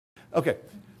Okay.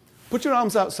 Put your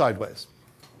arms out sideways.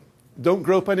 Don't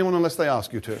grope anyone unless they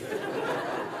ask you to.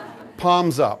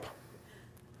 Palms up.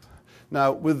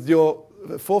 Now, with your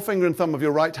forefinger and thumb of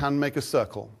your right hand, make a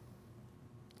circle.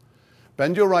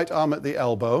 Bend your right arm at the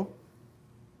elbow.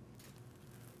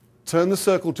 Turn the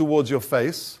circle towards your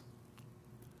face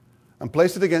and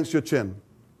place it against your chin.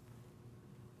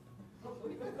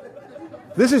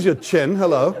 This is your chin.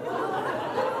 Hello.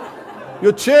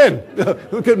 Your chin.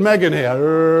 Look at Megan here.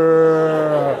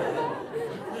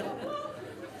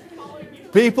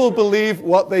 People believe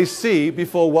what they see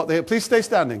before what they... Please stay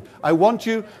standing. I want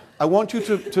you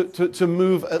to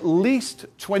move at least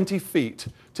 20 feet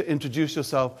to introduce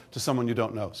yourself to someone you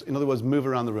don't know. So in other words, move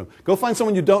around the room. Go find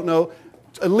someone you don't know,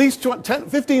 at least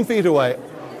 15 feet away.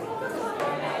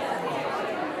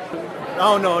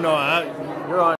 No, you're on.